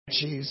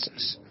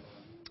Jesus.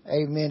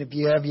 Amen. If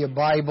you have your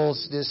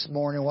Bibles this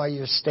morning while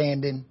you're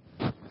standing,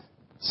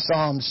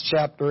 Psalms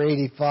chapter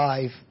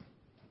 85,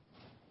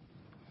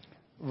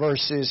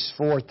 verses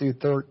 4 through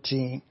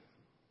 13.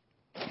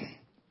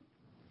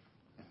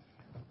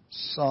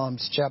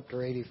 Psalms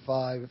chapter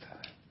 85.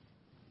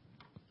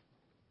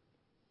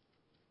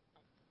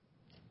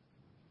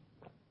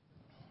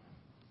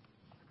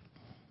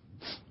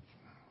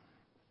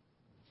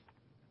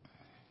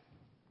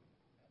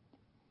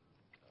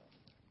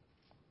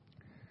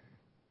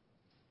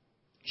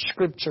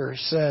 Scripture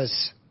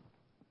says,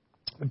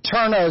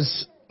 "Turn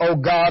us, O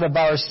God of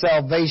our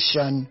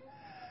salvation,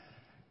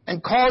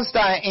 and cause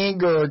thy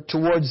anger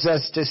towards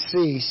us to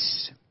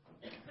cease.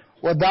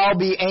 Wilt thou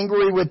be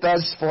angry with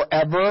us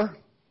forever?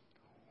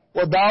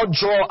 Wilt thou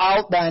draw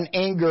out thine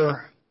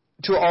anger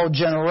to all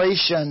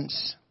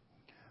generations?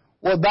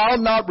 Wilt thou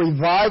not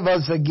revive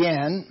us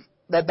again,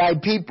 that thy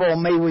people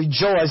may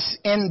rejoice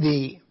in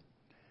thee?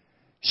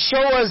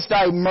 Show us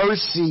thy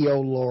mercy, O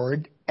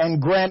Lord, and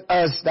grant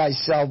us thy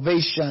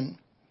salvation.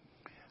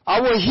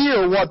 I will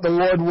hear what the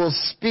Lord will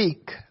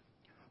speak,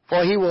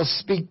 for he will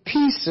speak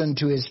peace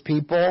unto his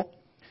people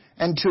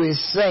and to his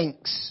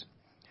saints.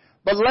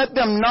 But let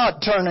them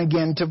not turn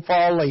again to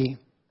folly.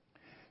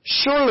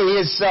 Surely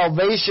his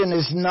salvation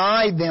is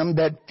nigh them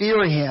that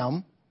fear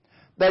him,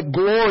 that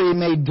glory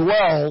may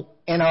dwell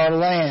in our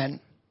land.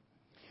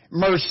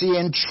 Mercy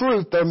and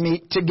truth are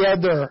meet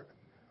together.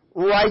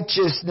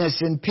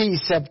 Righteousness and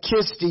peace have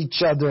kissed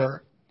each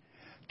other.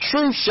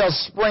 Truth shall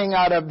spring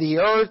out of the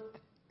earth,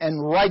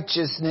 and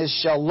righteousness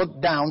shall look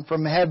down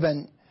from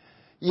heaven.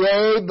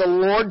 Yea, the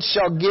Lord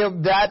shall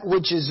give that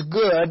which is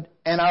good,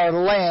 and our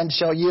land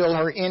shall yield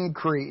her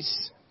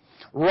increase.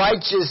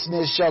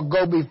 Righteousness shall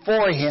go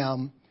before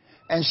him,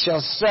 and shall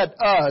set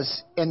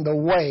us in the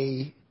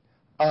way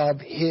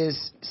of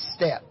his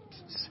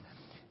steps."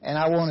 And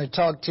I want to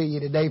talk to you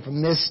today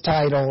from this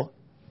title,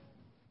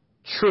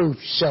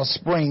 Truth Shall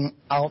Spring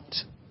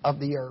Out of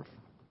the Earth.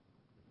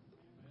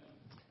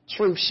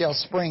 Truth shall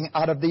spring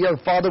out of the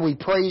earth. Father, we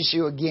praise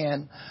you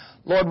again.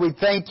 Lord, we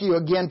thank you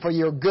again for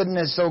your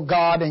goodness, O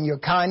God, and your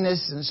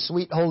kindness and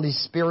sweet Holy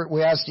Spirit.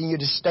 We're asking you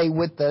to stay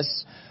with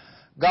us.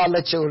 God,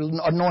 let your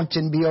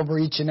anointing be over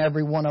each and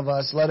every one of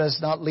us. Let us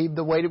not leave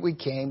the way that we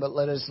came, but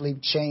let us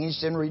leave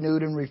changed and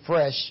renewed and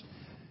refreshed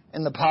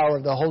in the power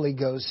of the Holy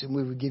Ghost. And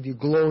we will give you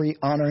glory,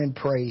 honor, and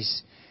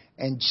praise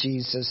in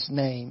Jesus'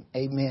 name.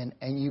 Amen.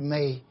 And you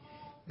may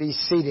be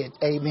seated.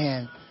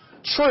 Amen.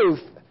 Truth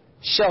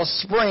shall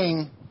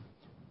spring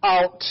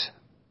out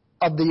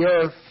of the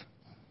earth.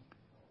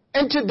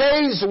 In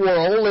today's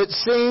world, it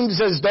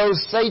seems as though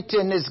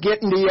Satan is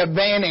getting the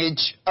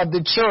advantage of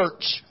the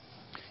church.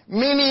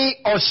 Many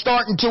are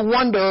starting to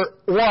wonder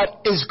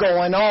what is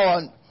going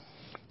on.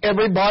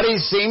 Everybody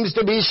seems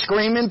to be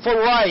screaming for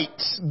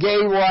rights,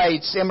 gay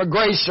rights,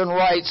 immigration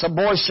rights,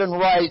 abortion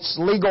rights,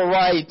 legal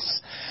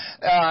rights.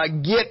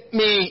 Get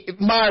me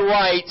my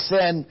rights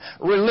and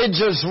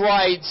religious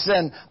rights,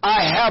 and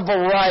I have a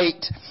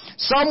right.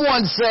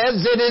 Someone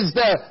says it is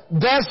the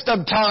best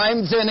of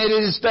times and it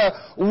is the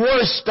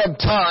worst of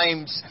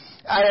times.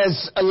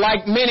 As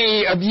like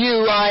many of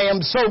you, I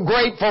am so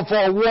grateful for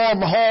a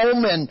warm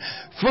home and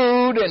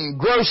food and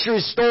grocery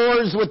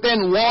stores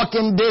within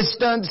walking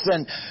distance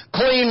and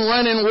clean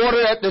running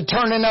water at the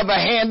turning of a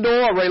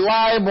handle, a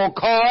reliable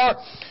car,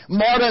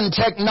 modern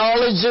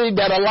technology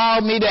that allow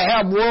me to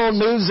have world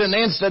news and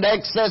instant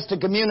access to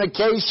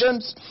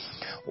communications.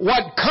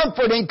 What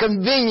comfort and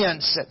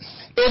convenience.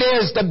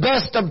 It is the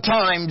best of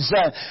times,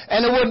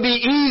 and it would be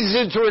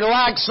easy to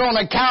relax on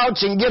a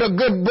couch and get a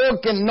good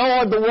book and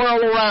know the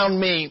world around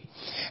me.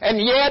 And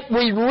yet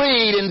we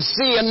read and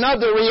see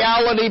another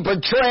reality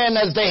portraying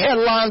as the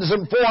headlines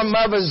inform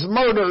of as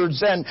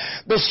murders and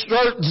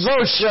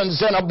desertions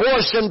and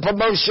abortion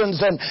promotions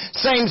and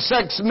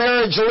same-sex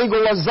marriage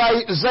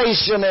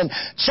legalization and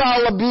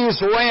child abuse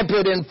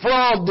rampant and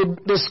fraud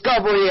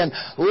discovery and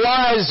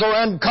lies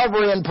are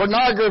uncovered and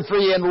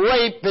pornography and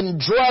rape and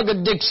drug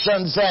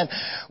addictions. And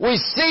we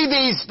see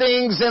these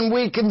things and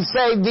we can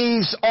say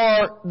these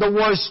are the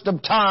worst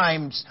of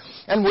times.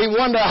 And we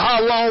wonder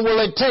how long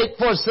will it take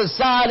for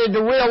society to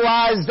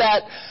realize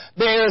that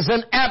there is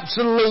an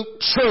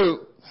absolute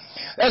truth.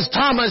 As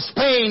Thomas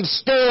Paine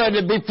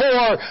stood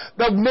before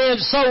the men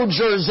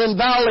soldiers in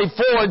Valley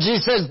Forge, he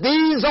says,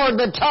 "These are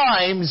the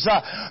times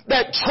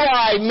that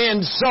try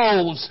men's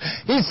souls."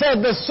 He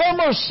said, "The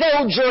summer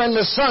soldier and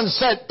the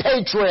sunset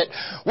patriot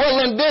will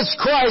in this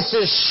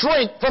crisis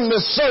shrink from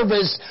the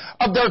service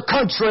of their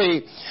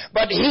country.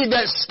 But he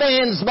that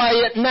stands by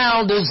it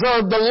now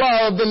deserves the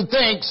love and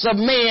thanks of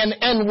man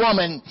and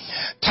woman.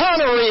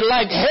 Tyranny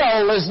like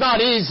hell is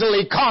not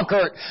easily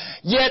conquered.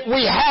 Yet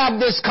we have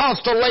this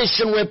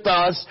constellation with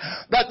us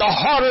that the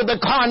harder the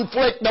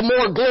conflict, the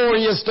more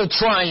glorious the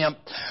triumph.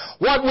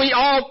 What we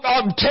all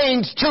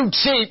obtains too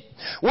cheap,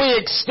 we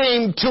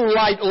esteem too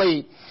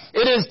lightly.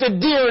 It is the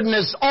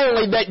dearness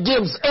only that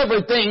gives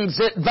everything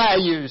its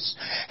values.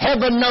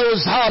 Heaven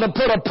knows how to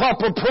put a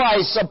proper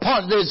price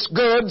upon its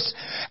goods,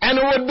 and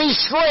it would be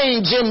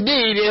strange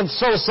indeed if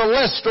so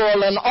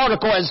celestial an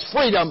article as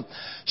freedom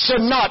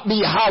should not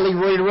be highly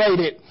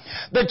rated.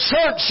 The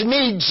church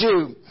needs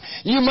you.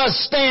 You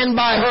must stand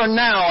by her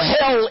now.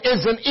 Hell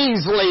isn't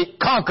easily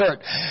conquered.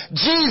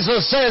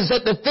 Jesus says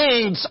that the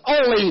things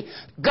only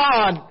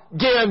God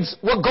gives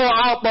will go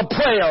out by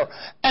prayer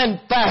and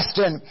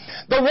fasting.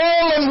 The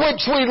world in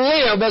which we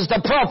live, as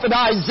the prophet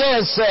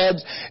Isaiah said,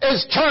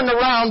 is turned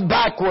around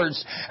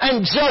backwards,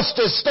 and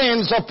justice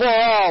stands before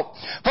all.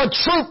 For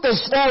truth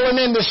is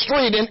fallen in the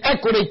street, and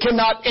equity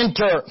cannot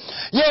enter.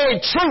 Yea,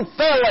 truth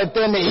faileth,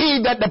 and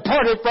he that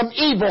departed from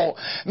evil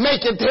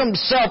maketh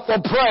himself a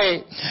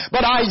prey.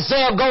 But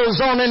Isaiah goes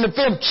on in the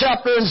 5th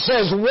chapter and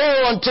says, Woe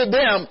unto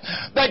them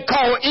that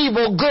call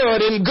evil good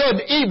and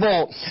good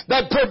evil,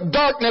 that put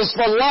darkness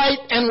for light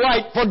and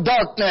light for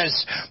darkness,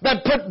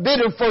 that put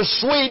bitter for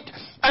sweet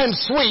and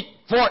sweet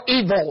for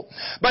evil.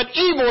 But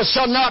evil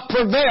shall not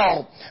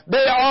prevail.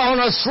 They are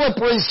on a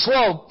slippery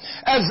slope.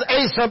 As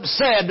Asaph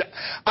said,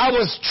 I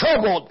was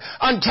troubled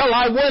until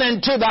I went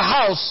into the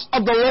house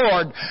of the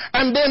Lord,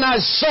 and then I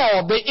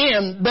saw the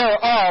end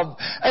thereof.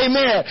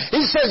 Amen.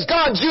 He says,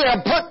 God, you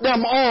have put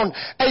them on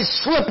a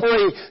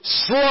slippery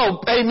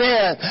slope.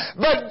 Amen.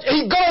 But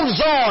he goes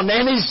on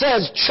and he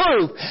says,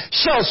 truth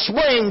shall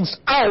spring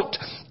out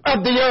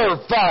of the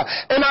earth.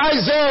 In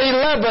Isaiah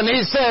 11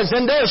 he says,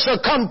 And there shall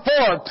come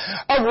forth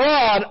a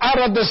rod out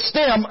of the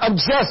stem of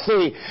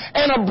Jesse,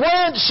 and a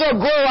branch shall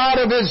grow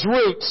out of his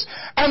roots,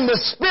 and the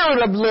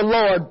Spirit of the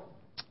Lord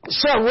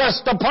shall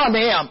rest upon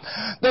him,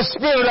 the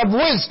Spirit of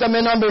wisdom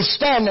and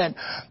understanding,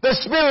 the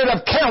Spirit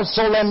of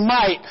counsel and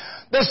might,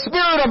 the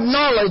Spirit of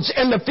knowledge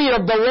and the fear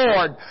of the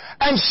Lord,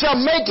 and shall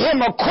make him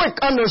a quick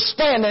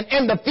understanding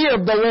in the fear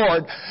of the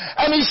Lord.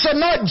 And he shall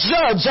not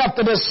judge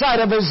after the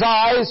sight of his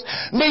eyes,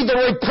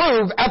 neither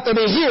reprove after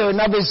the hearing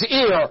of his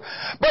ear.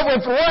 But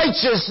with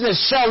righteousness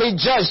shall he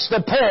judge the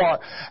poor,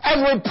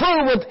 and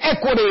reprove with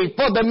equity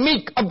for the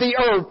meek of the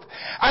earth.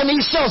 And he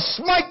shall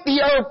smite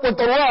the earth with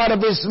the rod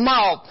of his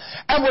mouth,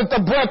 and with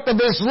the breath of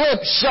his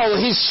lips shall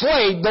he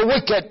slay the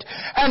wicked.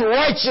 And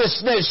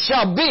righteousness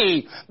shall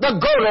be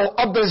the girdle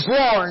of his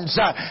loins,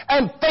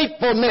 and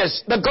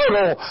faithfulness the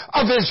girdle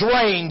of his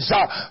reins.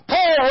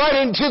 Paul,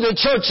 writing to the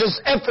churches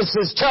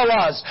Ephesus, tell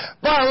us,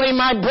 Finally,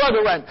 my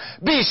brethren,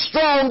 be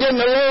strong in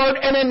the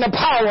Lord and in the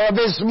power of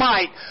his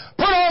might.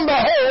 Put on the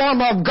whole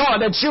armor of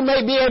God, that you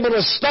may be able to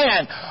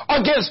stand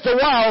against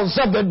the wiles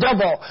of the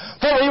devil.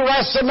 For we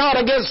wrestle not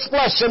against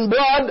flesh and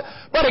blood,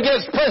 but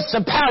against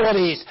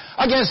principalities,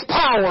 against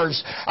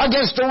powers,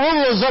 against the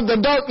rulers of the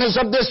darkness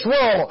of this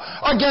world,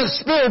 against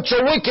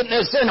spiritual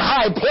wickedness in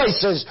high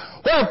places.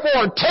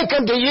 Wherefore, take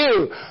unto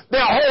you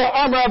the whole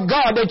armor of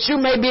God, that you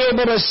may be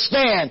able to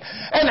stand.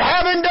 And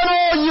having done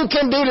all you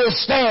can do to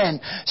stand,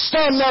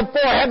 stand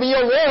therefore having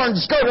your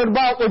loins girded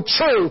about with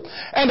truth,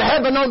 and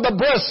having on the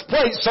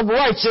breastplates of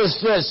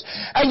righteousness,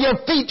 and your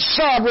feet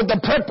shod with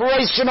the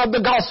preparation of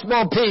the gospel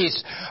of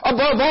peace.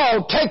 Above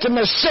all, taking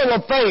the shield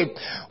of faith,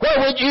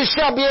 wherewith you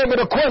shall be able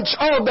to quench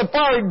all the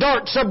fiery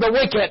darts of the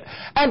wicked,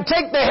 and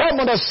take the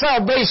helmet of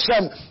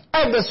salvation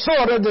and the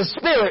sword of the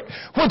Spirit,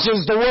 which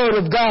is the word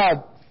of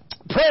God.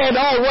 Praying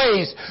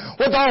always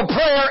with all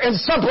prayer and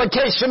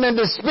supplication in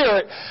the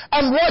Spirit,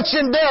 and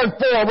watching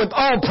therefore with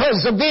all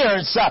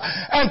perseverance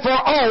and for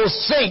all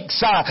sakes.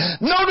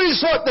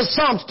 Notice what the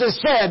psalmist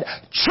said,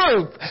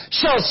 truth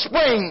shall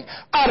spring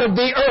out of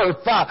the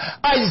earth.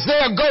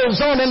 Isaiah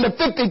goes on in the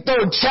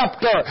 53rd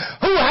chapter,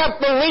 Who hath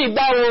believed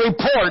our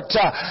report,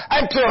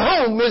 and to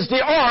whom is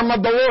the arm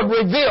of the Lord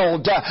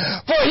revealed?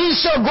 For he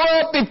shall grow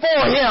up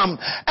before him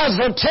as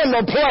a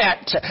tender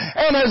plant,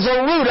 and as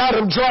a root out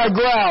of dry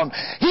ground.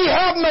 He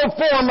have no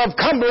form of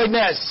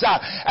comeliness,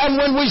 and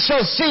when we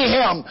shall see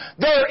him,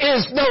 there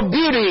is no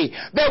beauty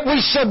that we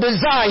shall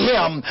desire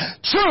him.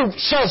 Truth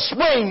shall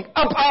spring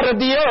up out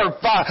of the earth.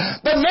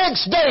 The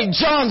next day,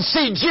 John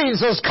see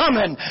Jesus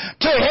coming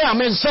to him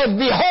and said,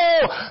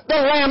 Behold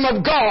the Lamb of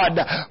God,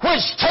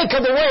 which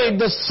taketh away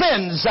the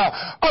sins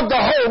of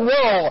the whole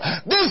world.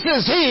 This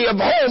is he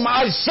of whom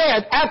I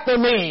said, After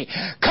me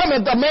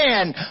cometh the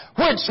man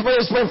which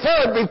was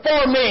preferred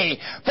before me,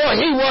 for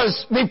he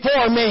was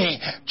before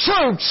me.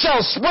 Truth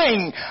shall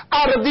spring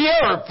out of the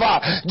earth.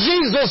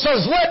 Jesus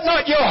says, Let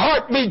not your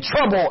heart be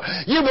troubled.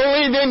 You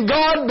believe in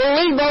God,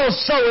 believe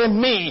also in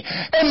me.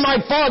 In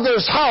my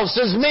Father's house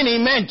is many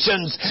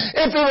mansions.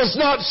 If it was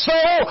not so,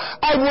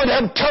 I would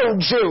have told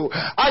you.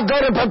 I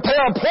go to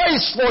prepare a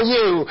place for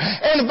you.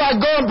 And if I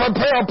go and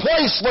prepare a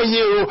place for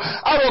you,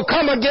 I will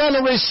come again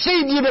and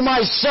receive you to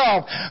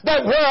myself,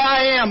 that where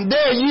I am,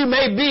 there you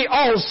may be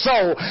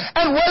also.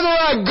 And whither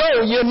I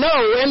go, you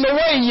know, and the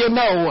way you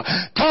know.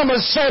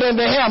 Thomas said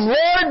unto him,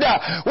 Lord,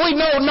 Lord, we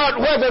know not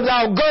whither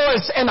thou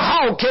goest, and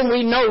how can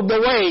we know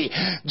the way?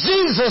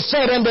 Jesus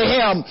said unto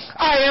him,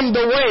 I am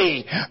the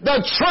way,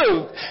 the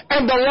truth,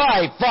 and the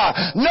life.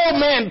 No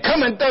man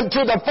cometh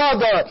unto the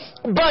Father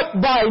but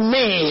by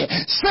me.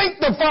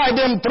 Sanctify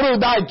them through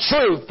thy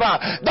truth.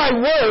 Thy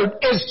word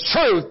is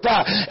truth.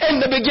 In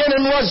the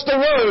beginning was the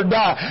Word,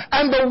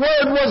 and the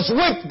Word was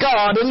with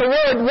God, and the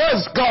Word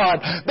was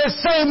God. The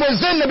same was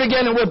in the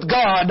beginning with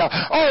God.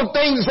 All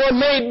things were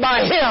made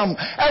by Him,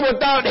 and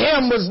without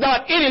Him was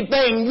not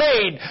anything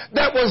made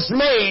that was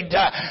made.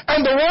 And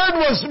the Word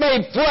was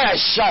made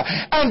flesh,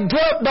 and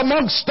dwelt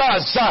amongst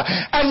us,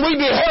 and we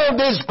beheld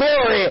His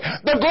glory.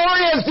 The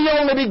glory is the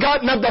only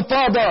begotten of the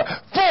Father,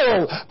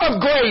 full of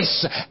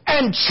grace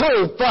and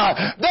truth.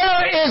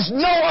 There is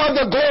no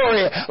other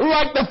glory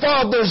like the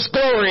Father's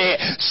glory.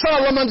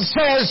 Solomon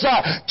says,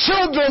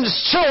 children's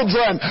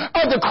children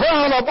are the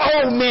crown of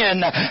all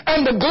men,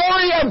 and the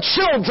glory of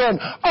children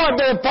are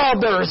their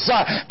fathers.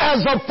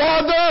 As a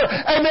father,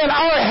 amen,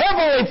 our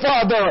heavenly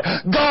Father,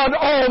 God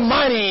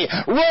Almighty,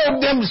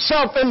 robed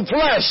Himself in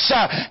flesh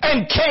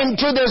and came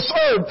to this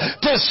earth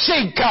to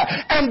seek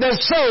and to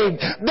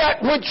save that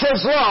which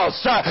was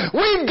lost.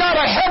 We've got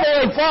a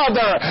heavenly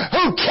Father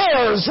who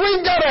cares.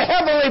 We've got a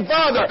heavenly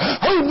Father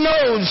who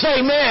knows,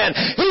 amen.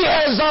 He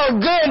has our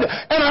good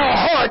and our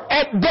heart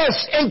at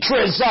best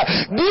interest.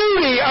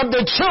 Beauty of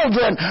the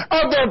children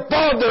of their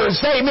fathers,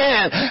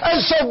 amen. And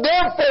so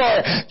therefore,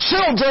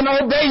 children,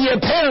 obey your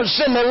parents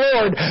in the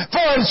Lord,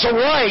 for it's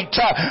right.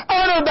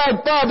 Honor thy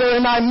father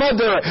and thy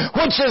mother,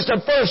 which is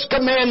the first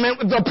commandment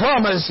with the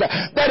promise,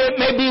 that it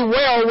may be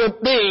well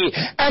with thee,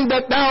 and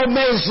that thou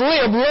mayest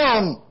live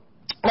long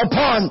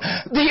upon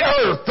the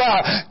earth.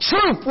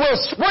 Truth will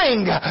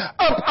spring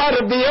up out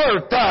of the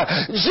earth.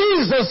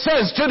 Jesus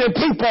says to the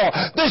people,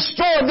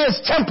 destroy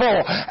this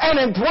temple, and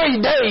in 3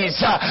 days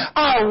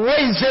I'll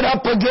raise it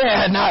up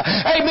again.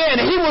 Amen.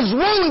 He was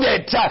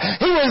wounded.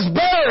 He was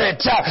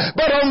buried.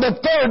 But on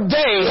the 3rd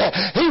day,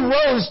 He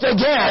rose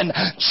again.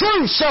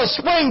 Truth shall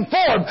spring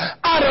forth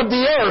out of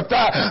the earth.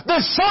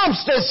 The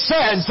psalmist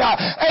says,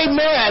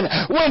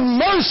 amen, when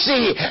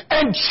mercy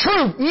and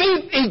truth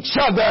meet each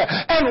other,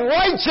 and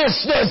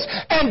righteousness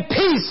and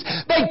peace,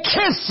 they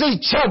kiss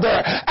each other,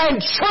 and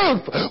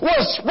truth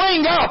will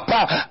spring up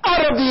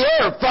out of the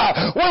earth.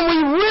 When we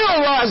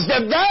realize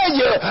the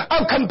value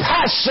of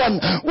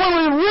compassion, when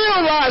we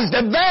realize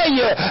the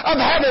value of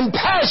having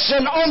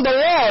passion on the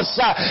lost,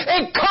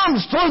 it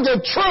comes through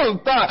the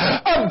truth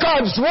of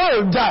God's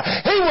Word.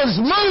 He was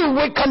moved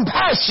with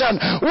compassion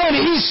when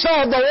He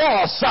saw the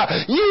lost.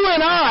 You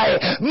and I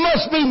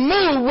must be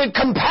moved with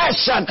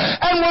compassion,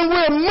 and when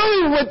we're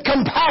moved with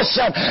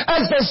compassion,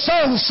 as the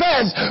song says,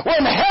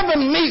 when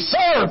heaven meets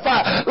earth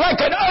like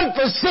an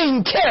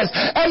unforeseen kiss,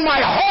 and my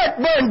heart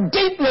burned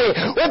deeply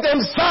within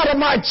inside of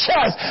my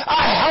chest,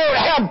 I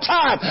have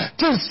time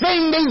to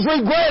sing these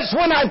regrets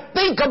when I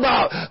think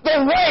about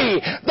the way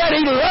that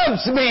He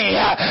loves me.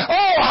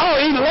 Oh, how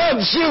He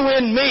loves you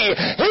and me.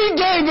 He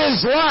gave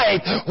His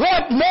life.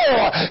 What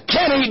more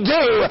can He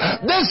do?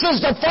 This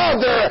is the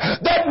Father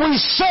that we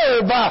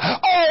serve,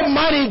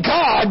 Almighty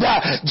God.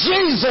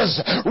 Jesus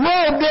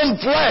robed in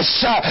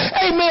flesh.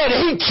 Amen.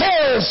 He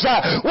cares.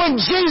 When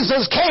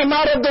Jesus came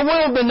out of the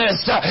wilderness,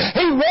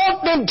 He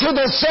walked into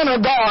the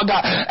synagogue,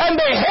 and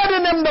they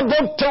handed Him the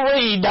book to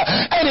read,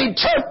 and He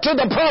turned to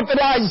the prophet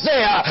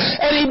Isaiah,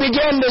 and He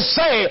began to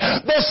say,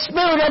 the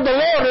Spirit of the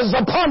Lord is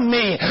upon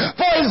me,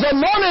 for He's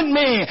anointed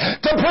me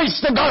to preach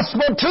the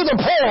gospel to the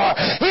poor.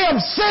 He has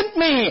sent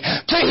me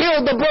to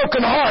heal the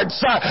broken hearts,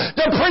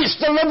 to preach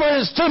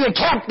deliverance to the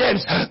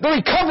captives,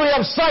 the recovery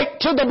of sight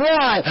to the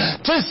blind,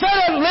 to set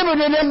at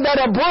liberty them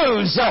that are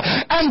bruised,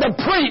 and to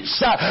preach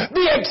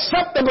the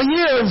acceptable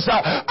years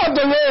of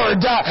the Lord.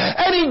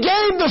 And He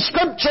gave the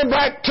scripture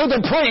back to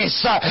the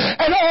priest,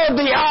 and all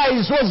the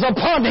eyes was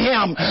upon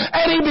Him,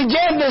 and He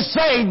began to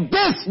say,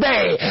 this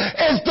day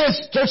is this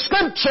the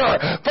scripture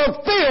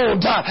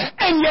fulfilled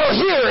in your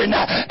hearing.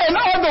 In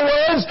other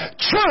words,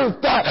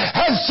 truth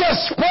has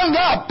just sprung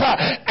up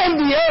in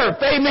the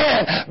earth,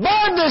 amen,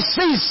 by the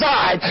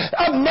seaside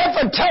of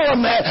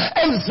Nephtali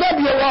and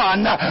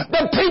Zebulun.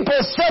 The people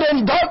sat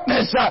in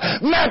darkness.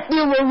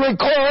 Matthew will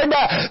record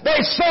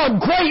they saw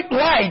great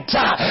light,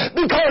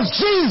 because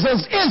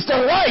Jesus is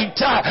the light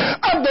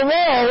of the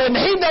world, and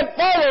he that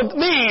followeth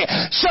me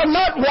shall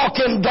not walk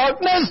in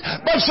darkness,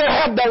 but shall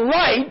have the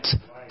light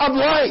of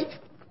life.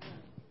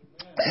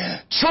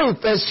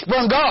 Truth has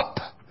sprung up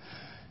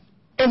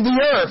in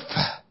the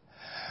earth.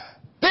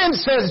 Then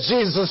says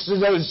Jesus to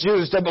those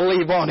Jews that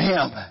believe on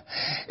Him,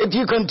 if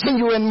you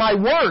continue in my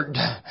word,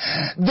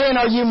 then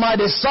are you my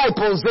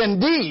disciples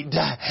indeed,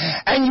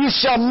 and you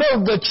shall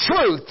know the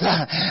truth,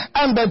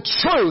 and the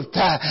truth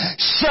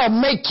shall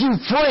make you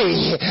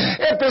free.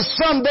 If the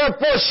Son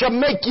therefore shall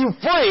make you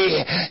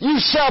free, you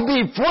shall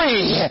be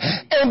free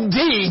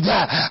indeed.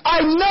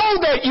 I know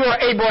that you are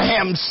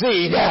Abraham's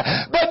seed,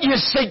 but you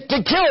seek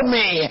to kill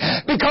me,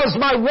 because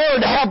my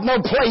word hath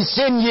no place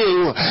in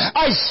you.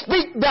 I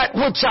speak that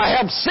which I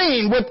have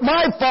seen with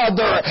my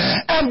father,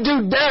 and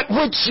do that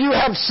which you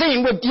have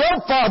seen with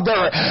your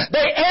father.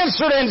 They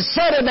answered and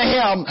said unto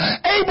him,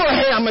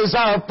 Abraham is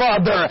our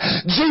father.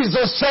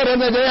 Jesus said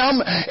unto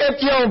them, if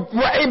you're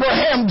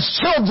Abraham's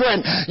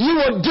children, you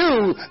will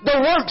do the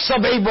works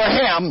of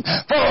Abraham.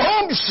 For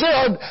whom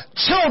should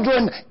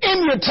children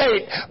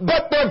imitate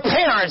but their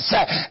parents?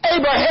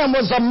 Abraham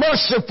was a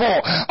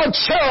merciful, a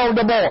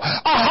charitable,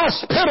 a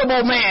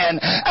hospitable man,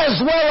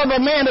 as well as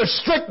a man of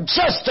strict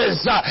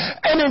justice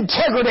and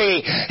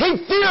integrity. He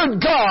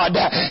feared God.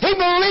 He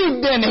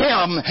believed in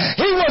Him.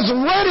 He was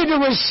ready to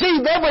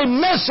receive every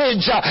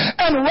message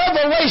and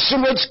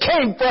revelation which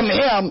came from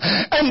Him.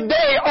 And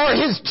they are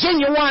His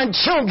genuine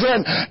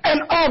children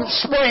and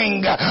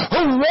offspring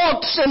who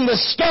walks in the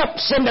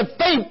steps and the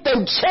faith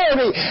and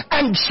charity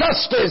and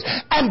justice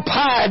and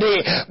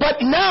piety.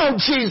 But now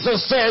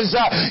Jesus says,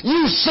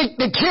 you seek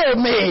to kill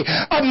me,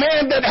 a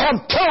man that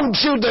have told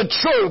you the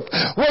truth,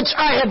 which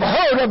I have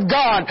heard of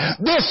God.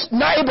 This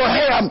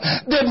Abraham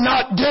did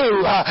not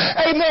do.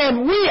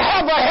 Amen. We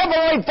have a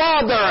heavenly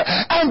Father,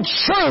 and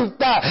truth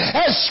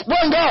has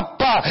sprung up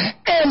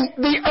in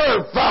the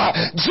earth.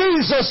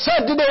 Jesus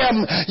said to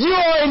them, you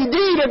are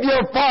indeed of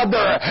your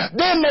father.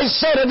 Then they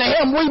said unto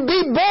him, we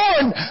be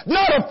born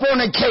not of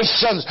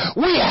fornications.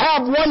 We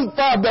have one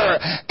Father,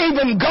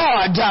 even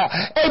God.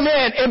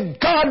 Amen. If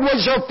God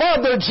was your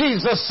Father,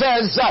 Jesus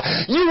says,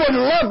 you would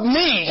love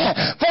me,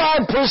 for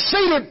I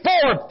proceeded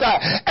forth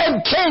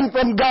and came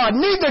from God.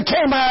 Neither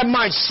came I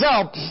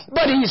myself,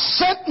 but He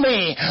sent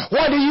me.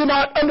 Why do you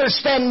not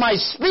understand my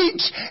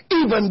speech?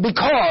 Even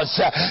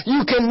because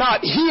you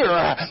cannot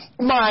hear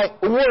my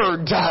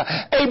word.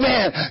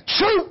 Amen.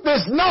 Truth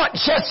is not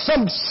just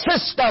some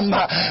system,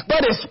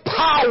 but it's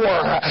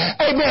power.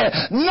 Amen.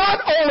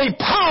 Not only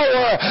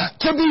power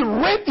to be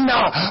written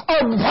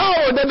or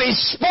power to be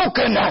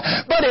spoken,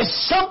 but it's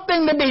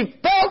something to be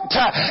felt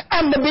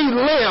and to be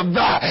lived.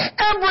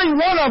 Every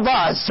one of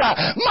us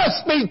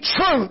must be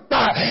truth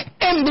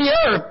in the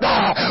earth.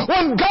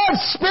 When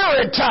God's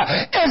Spirit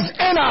is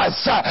in us,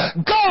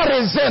 God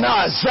is in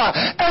us,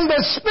 and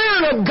the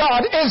Spirit of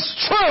God is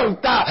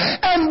truth.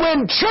 And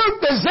when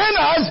truth is in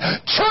us,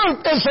 truth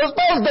is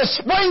supposed to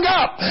spring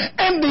up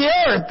in the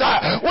earth.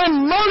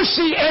 When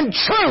mercy and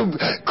truth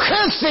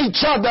kiss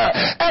each other,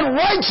 and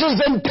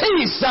righteousness and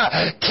peace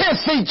kiss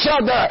each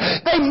other,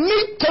 they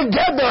meet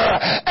together,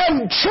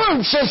 and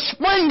truth should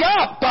spring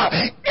up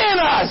in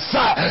us.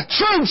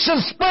 Truth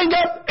should spring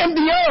up in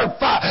the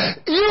earth.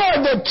 You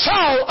are the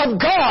child of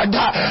God,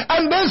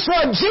 and this is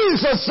what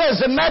Jesus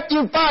says in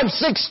Matthew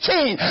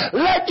 5:16.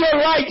 Let your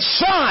light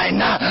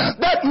shine,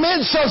 that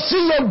men shall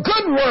see your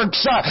good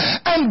works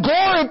and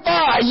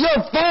glorify your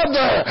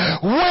Father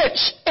which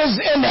is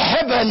in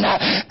heaven.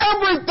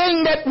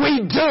 Everything that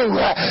we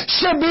do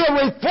should be a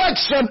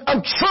reflection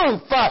of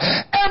truth.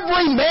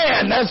 Every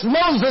man, as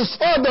Moses'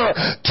 father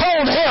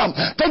told him,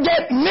 to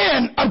get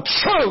men of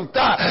truth,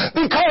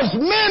 because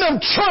men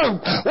of truth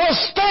will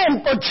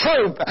stand for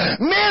truth.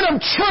 Men of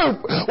truth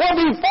will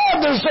be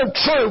fathers of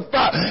truth.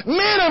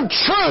 Men of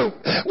truth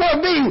will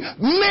be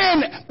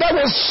men that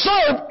will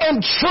serve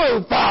in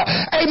truth.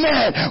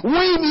 Amen.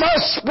 We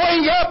must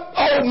spring up,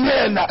 oh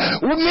men.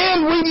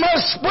 Men, we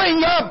must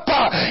spring up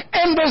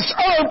in this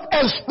earth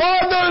as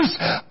fathers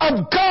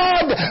of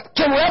God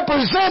to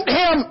represent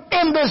Him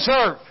in this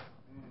earth.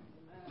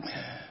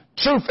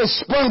 Truth has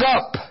sprung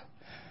up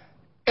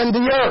in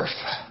the earth.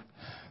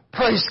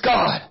 Praise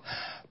God.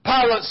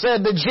 Pilate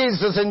said to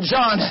Jesus in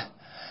John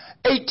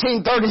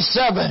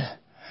 18:37,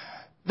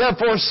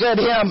 therefore said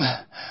him,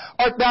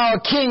 art thou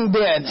a king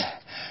then?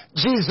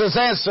 Jesus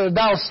answered,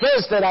 thou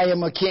sayest that I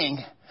am a king.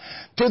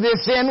 To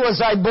this end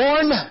was I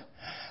born,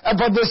 and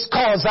for this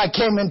cause I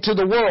came into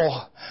the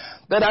world,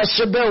 that I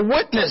should bear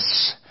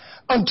witness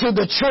unto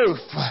the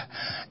truth.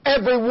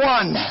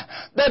 Everyone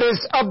that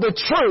is of the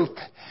truth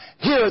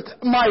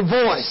heareth my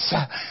voice.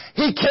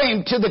 He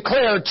came to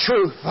declare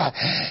truth.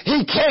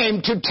 He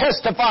came to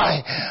testify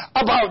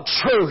about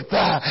truth.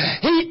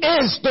 He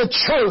is the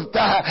truth.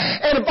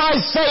 And if I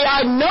say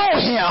I know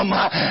Him,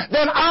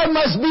 then I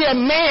must be a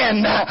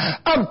man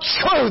of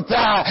truth.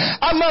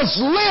 I must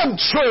live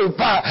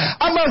truth.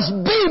 I must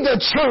be the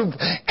truth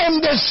in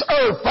this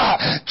earth.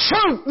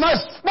 Truth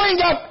must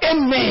spring up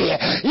in me.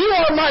 You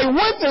are my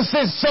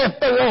witnesses,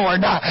 saith the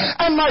Lord,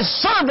 and my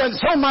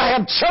servants whom I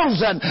have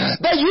chosen,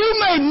 that you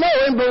may know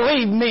and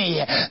believe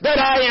me,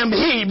 that I am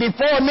He.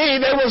 Before me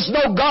there was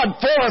no God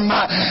form,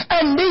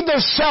 and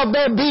neither shall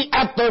there be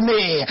after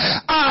me.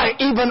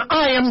 Even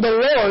I am the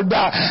Lord,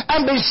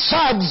 and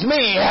besides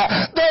me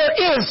there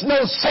is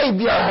no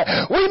Savior.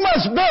 We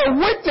must bear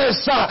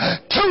witness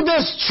to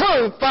this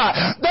truth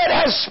that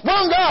has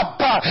sprung up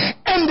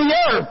in the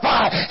earth.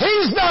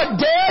 He's not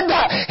dead,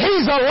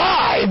 He's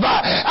alive.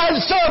 And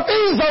so if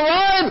He's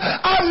alive,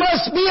 I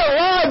must be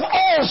alive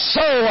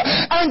also,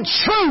 and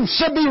truth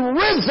should be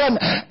risen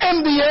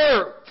in the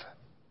earth.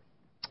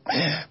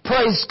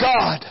 Praise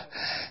God.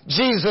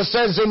 Jesus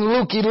says in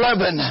Luke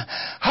 11,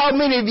 how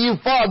many of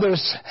you fathers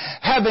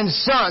having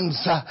sons,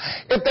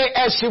 if they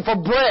ask you for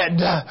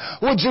bread,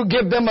 would you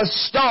give them a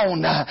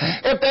stone?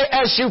 If they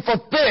ask you for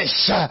fish,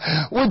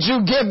 would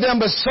you give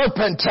them a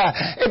serpent?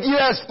 If you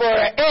ask for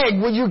an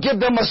egg, would you give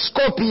them a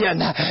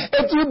scorpion?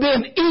 If you've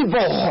been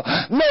evil,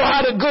 know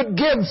how to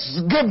give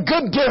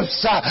good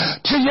gifts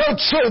to your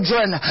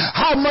children,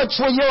 how much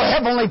will your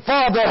Heavenly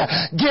Father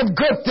give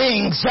good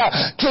things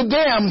to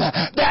them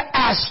that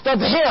asked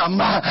of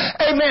Him?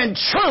 Amen.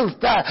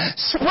 Truth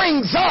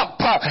springs up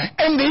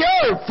in the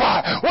earth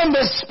when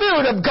the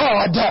Spirit of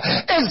God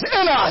is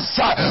in us.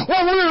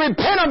 When we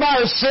repent of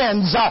our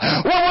sins,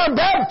 when we're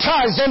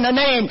baptized in the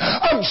name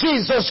of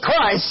Jesus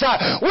Christ,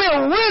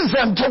 we're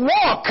risen to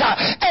walk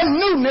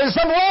in newness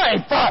of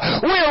life.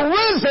 We're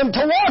risen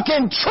to walk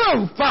in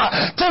truth,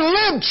 to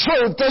live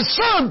truth, to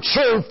serve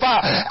truth.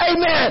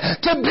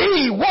 Amen. To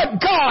be what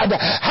God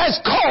has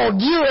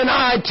called you and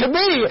I to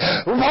be.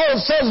 Paul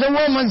says in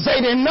Romans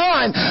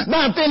 8:9,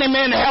 now if any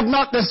man have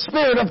not the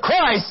Spirit of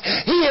Christ,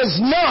 he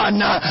is none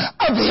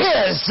of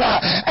His.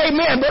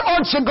 Amen. But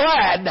aren't you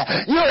glad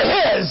you're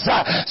His?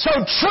 So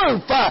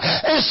truth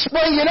is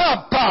springing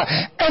up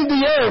in the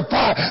earth.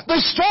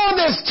 Destroy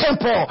this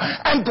temple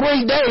in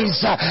 3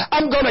 days.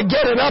 I'm going to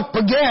get it up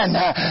again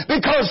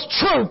because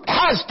truth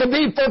has to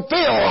be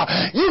fulfilled.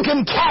 You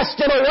can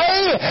cast it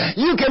away.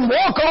 You can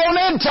walk on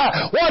into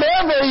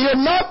whatever.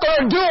 You're not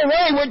going to do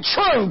away with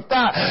truth.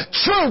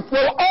 Truth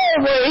will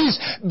always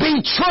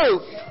be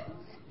truth.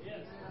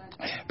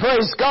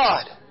 Praise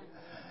God.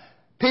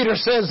 Peter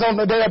says on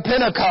the day of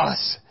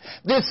Pentecost,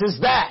 this is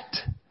that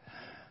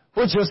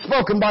which was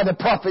spoken by the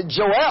prophet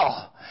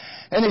Joel.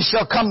 And it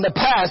shall come to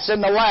pass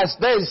in the last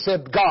days,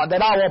 said God, that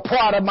I will pour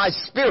out of my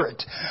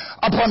Spirit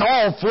upon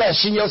all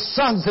flesh, and your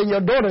sons and your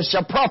daughters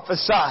shall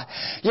prophesy.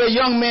 Your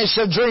young men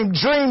shall dream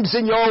dreams,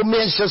 and your young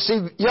men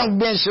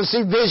shall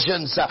see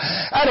visions.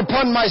 And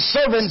upon my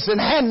servants and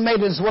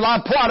handmaidens will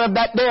I pour out of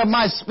that day of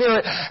my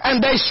Spirit,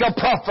 and they shall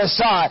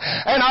prophesy.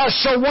 And I'll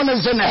show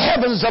wonders in the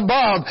heavens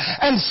above,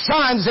 and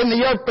signs in the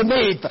earth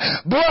beneath,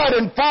 blood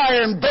and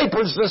fire and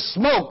vapors of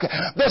smoke.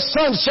 The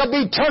sun shall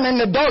be turned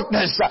into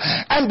darkness,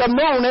 and the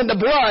moon into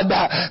blood,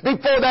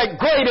 before that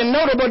great and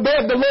notable day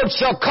of the Lord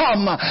shall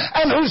come.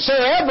 And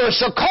whosoever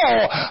shall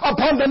call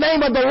upon the name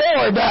of the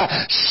Lord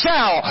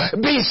shall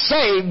be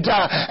saved.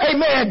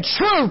 Amen.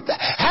 Truth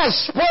has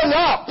sprung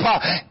up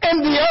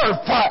in the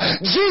earth.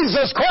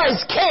 Jesus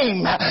Christ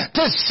came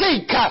to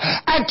seek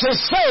and to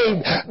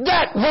save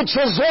that which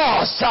was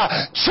lost.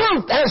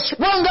 Truth has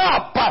sprung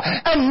up,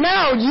 and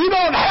now you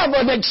don't have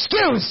an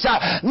excuse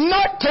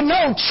not to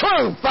know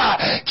truth.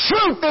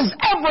 Truth is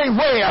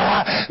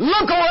everywhere.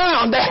 Look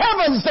around. The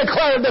heavens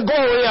declare the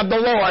glory of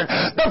the Lord.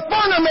 The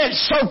firmament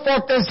show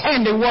forth His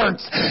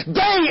handiworks.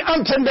 Day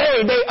unto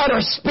day they utter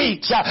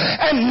speech,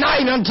 and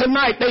night unto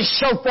night they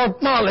show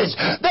forth knowledge.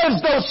 There's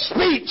no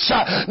speech,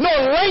 no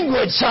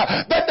language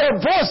that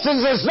their voices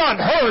is not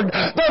heard.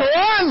 Their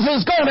lines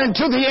is gone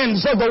into the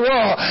ends of the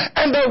world,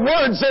 and their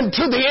words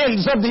into the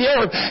ends of the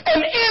earth.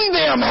 And in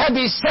them have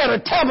He set a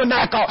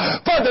tabernacle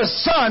for the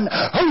Son,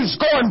 who's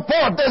going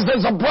forth as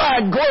a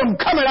bridegroom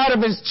coming out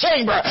of his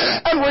chamber,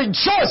 and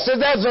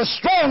rejoices as a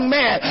strong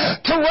man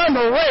to run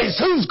the race.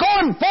 Who's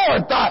going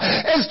forth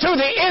is to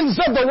the ends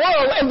of the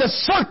world, and the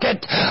circuit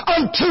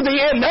unto the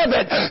end of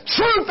it.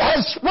 Truth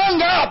has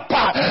sprung up.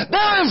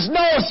 There is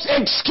no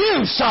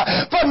excuse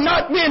for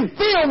not being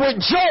filled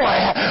with joy.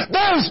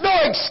 There is no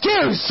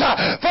excuse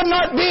for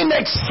not being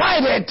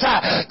excited,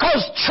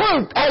 because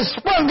truth has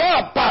sprung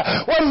up.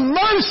 When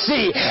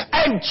mercy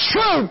and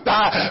truth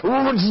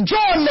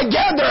join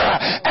together,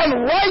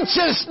 and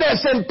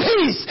righteousness and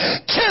peace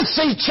kiss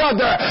each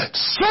other,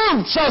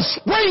 truth shall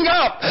spring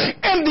up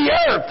in the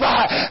earth.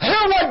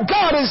 Hear what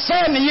God is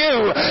saying to you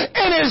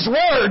in His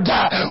Word.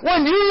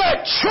 When you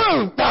let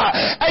truth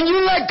and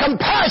you let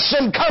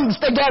compassion comes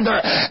together,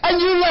 and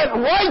you let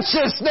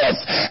righteousness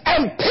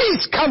and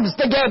peace comes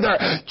together,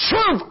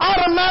 truth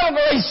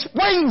automatically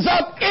springs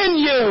up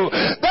in you.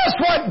 That's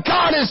what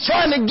God is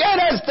trying to get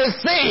us to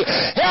see.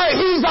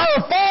 He's our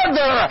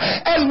Father,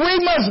 and we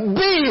must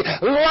be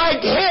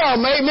like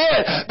Him. Amen.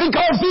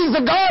 Because He's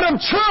the God of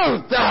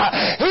truth.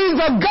 He's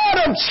the God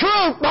of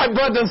truth, my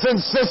brothers and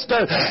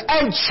sisters.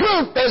 And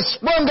truth has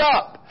sprung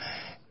up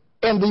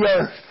in the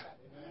earth.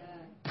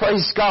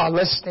 Praise God.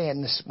 Let's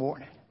stand this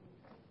morning.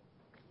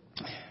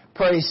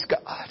 Praise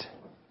God.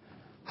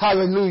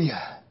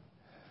 Hallelujah.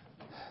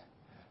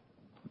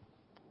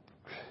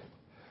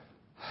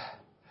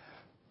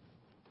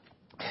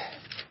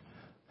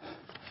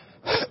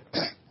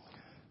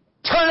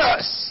 Turn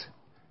us,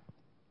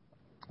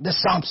 the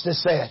psalmist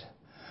said,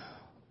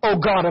 O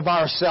God of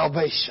our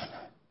salvation,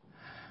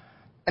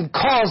 and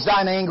cause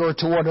Thine anger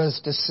toward us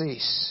to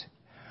cease.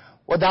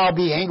 Wilt Thou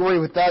be angry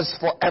with us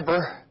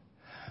forever?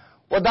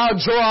 Wilt Thou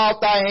draw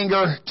out Thy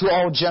anger to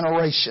all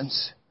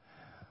generations?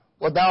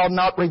 Wilt Thou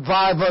not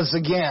revive us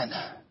again,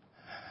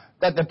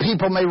 that the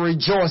people may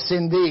rejoice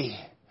in Thee?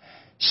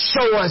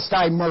 Show us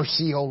Thy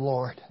mercy, O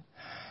Lord,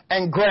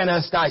 and grant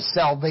us thy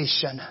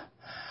salvation.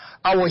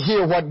 I will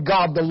hear what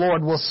God the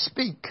Lord will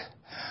speak,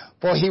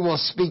 for he will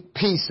speak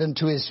peace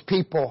unto his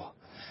people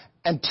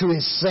and to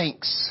his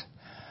saints.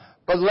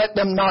 But let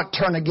them not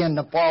turn again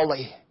to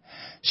folly.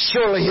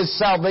 Surely his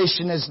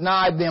salvation is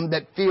nigh them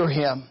that fear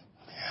him,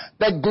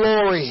 that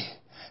glory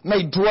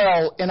may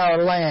dwell in our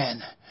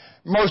land.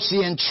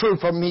 Mercy and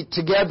truth are meet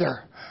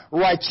together.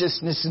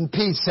 Righteousness and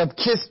peace have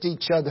kissed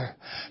each other.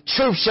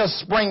 Truth shall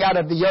spring out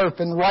of the earth,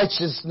 and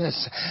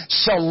righteousness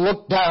shall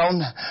look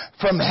down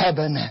from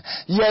heaven.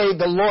 Yea,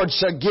 the Lord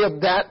shall give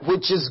that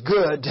which is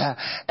good,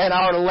 and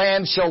our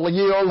land shall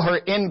yield her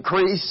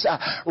increase.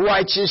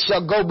 Righteous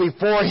shall go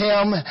before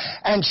him,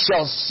 and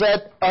shall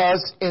set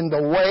us in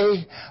the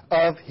way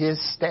of his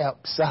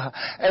steps.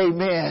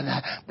 Amen.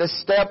 The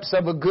steps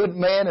of a good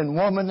man and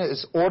woman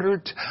is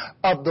ordered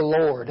of the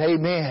Lord.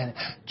 Amen.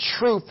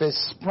 Truth is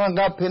sprung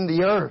up in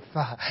the earth.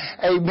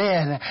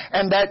 Amen.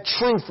 And that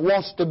truth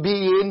wants to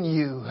be in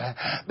you.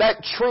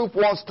 That truth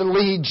wants to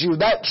lead you.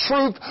 That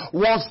truth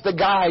wants to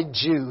guide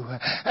you.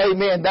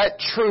 Amen. That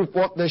truth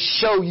wants to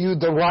show you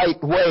the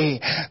right way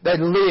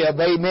that live.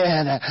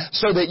 Amen.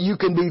 So that you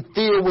can be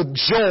filled with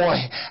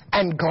joy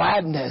and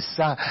gladness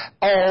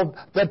all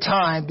the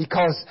time,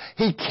 because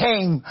he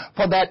came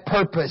for that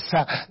purpose,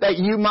 that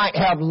you might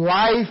have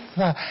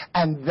life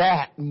and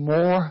that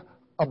more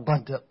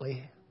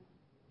abundantly.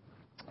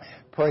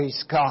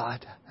 Praise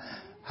God.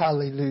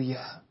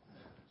 Hallelujah.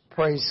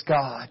 Praise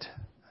God.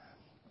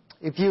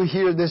 If you're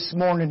here this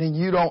morning and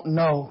you don't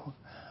know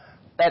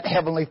that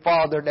Heavenly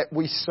Father that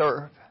we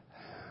serve,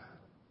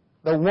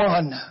 the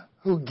one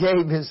who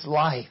gave his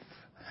life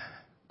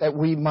that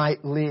we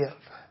might live,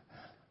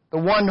 the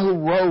one who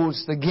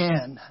rose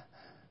again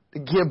to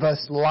give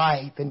us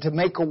life and to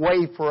make a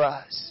way for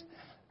us,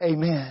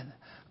 amen,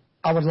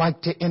 I would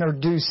like to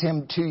introduce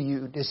him to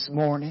you this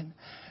morning.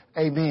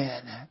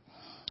 Amen.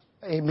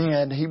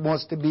 Amen. He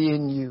wants to be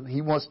in you.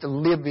 He wants to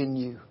live in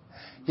you.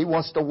 He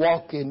wants to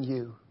walk in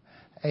you.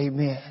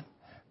 Amen.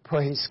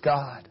 Praise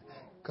God.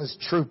 Because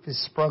truth is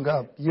sprung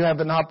up. You have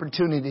an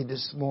opportunity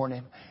this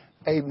morning.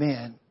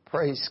 Amen.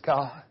 Praise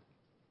God.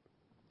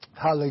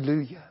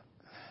 Hallelujah.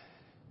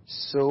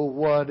 So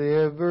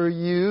whatever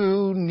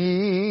you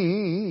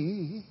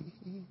need,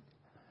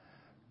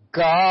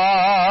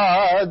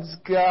 God's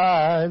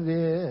got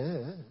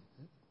it.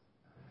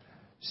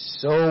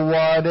 So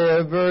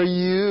whatever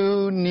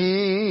you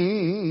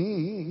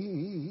need,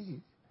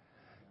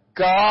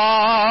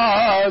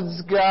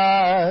 God's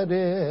got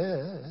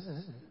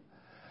it.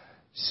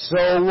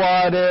 So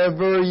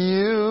whatever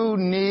you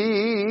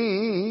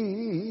need,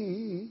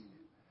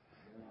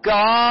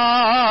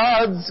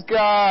 God's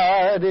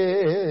got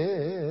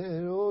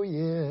it. Oh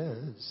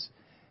yes,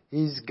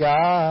 he's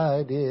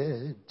got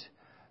it.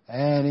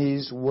 And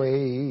he's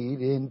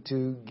waiting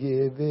to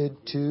give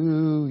it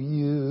to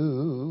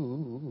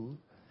you.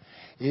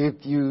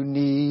 If you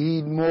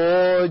need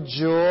more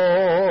joy,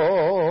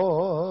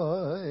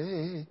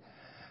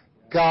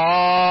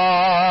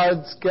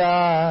 God's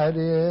got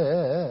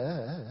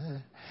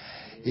it.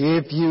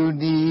 If you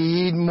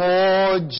need more